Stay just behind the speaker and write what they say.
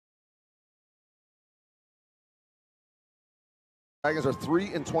Dragons are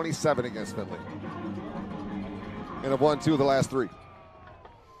 3-27 against Findlay and have won 2 of the last 3.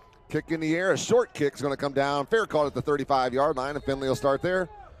 Kick in the air, a short kick is going to come down. Fair call at the 35-yard line, and Findlay will start there.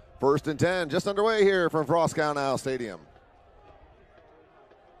 1st and 10, just underway here from Frost County Stadium.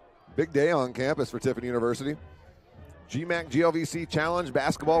 Big day on campus for Tiffin University. GMAC GLVC Challenge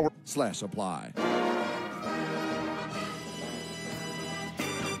basketball / apply.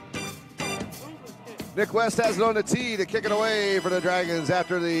 Nick West has it on the tee to kick it away for the Dragons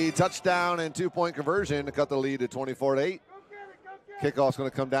after the touchdown and 2-point conversion to cut the lead to 24-8. Kickoff's going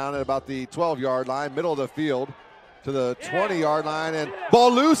to come down at about the 12-yard line, middle of the field to the 20-yard line, and ball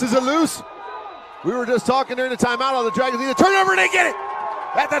loose. Is it loose? We were just talking during the timeout on the Dragons need to turn over and they get it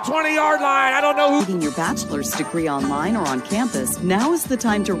at the 20-yard line. I don't know who. Getting your bachelor's degree online or on campus, now is the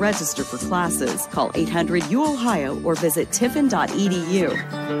time to register for classes. Call 800-U-OHIO or visit tiffin.edu.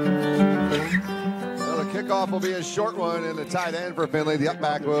 Kickoff will be a short one, and the tight end for Findlay, the up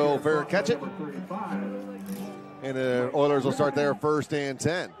back, will fair catch it. And the Oilers will start there 1st and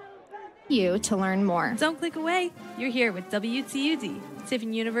 10. You to learn more. Don't click away. You're here with WTUD,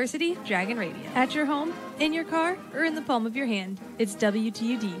 Tiffin University Dragon Radio. At your home, in your car, or in the palm of your hand. It's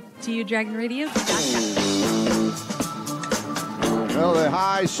WTUD, TUDragonRadio.com. Well, the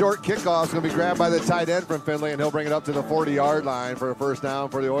high short kickoff is going to be grabbed by the tight end from Findlay, and he'll bring it up to the 40-yard line for a first down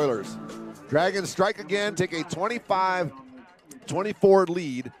for the Oilers. Dragons strike again, take a 25-24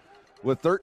 lead with